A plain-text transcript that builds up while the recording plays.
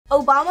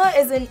Obama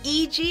is an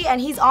EG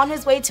and he's on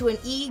his way to an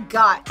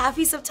EGOT.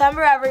 Happy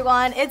September,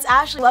 everyone. It's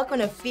Ashley. Welcome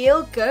to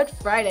Feel Good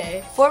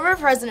Friday. Former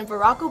President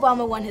Barack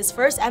Obama won his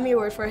first Emmy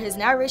Award for his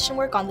narration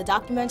work on the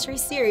documentary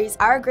series,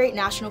 Our Great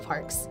National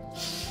Parks.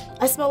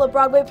 I smell a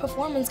Broadway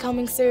performance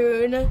coming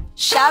soon.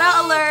 Shout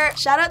out alert!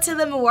 Shout out to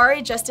the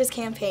Mahwari Justice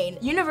Campaign.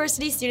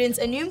 University students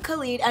Anoom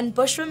Khalid and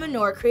Bushra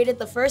Manor created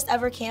the first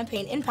ever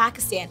campaign in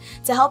Pakistan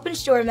to help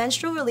ensure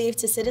menstrual relief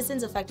to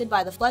citizens affected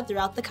by the flood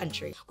throughout the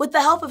country. With the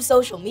help of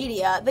social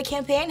media, the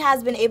campaign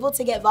has been able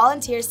to get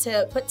volunteers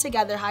to put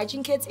together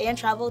hygiene kits and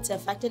travel to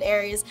affected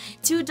areas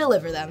to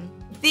deliver them.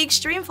 The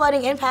extreme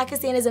flooding in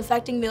Pakistan is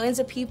affecting millions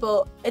of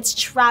people. It's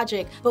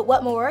tragic, but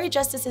what Mahwari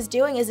Justice is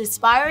doing is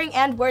inspiring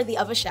and worthy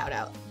of a shout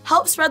out.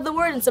 Help spread the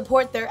word and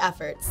support their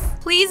efforts.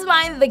 Please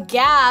mind the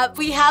gap.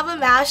 We have a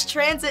mass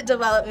transit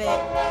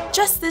development.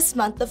 Just this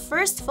month, the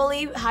first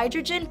fully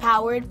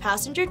hydrogen-powered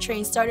passenger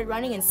train started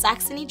running in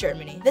Saxony,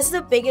 Germany. This is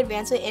a big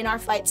advancement in our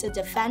fight to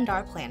defend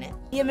our planet.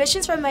 The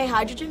emissions from a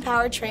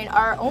hydrogen-powered train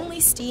are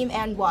only steam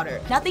and water.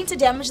 Nothing to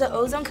damage the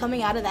ozone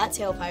coming out of that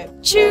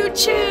tailpipe.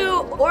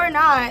 Choo-choo! Or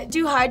not.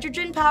 Do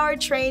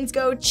hydrogen-powered trains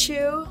go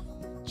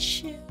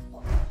choo-choo?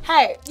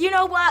 Hey, you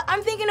know what?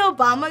 I'm thinking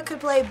Obama could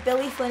play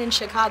Billy Flynn in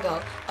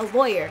Chicago, a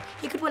lawyer.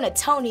 He could win a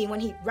Tony when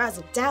he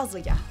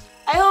razzle-dazzle ya.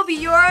 I hope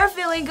you're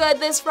feeling good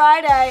this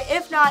Friday.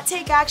 If not,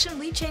 take action,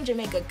 lead change, and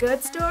make a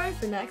good story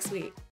for next week.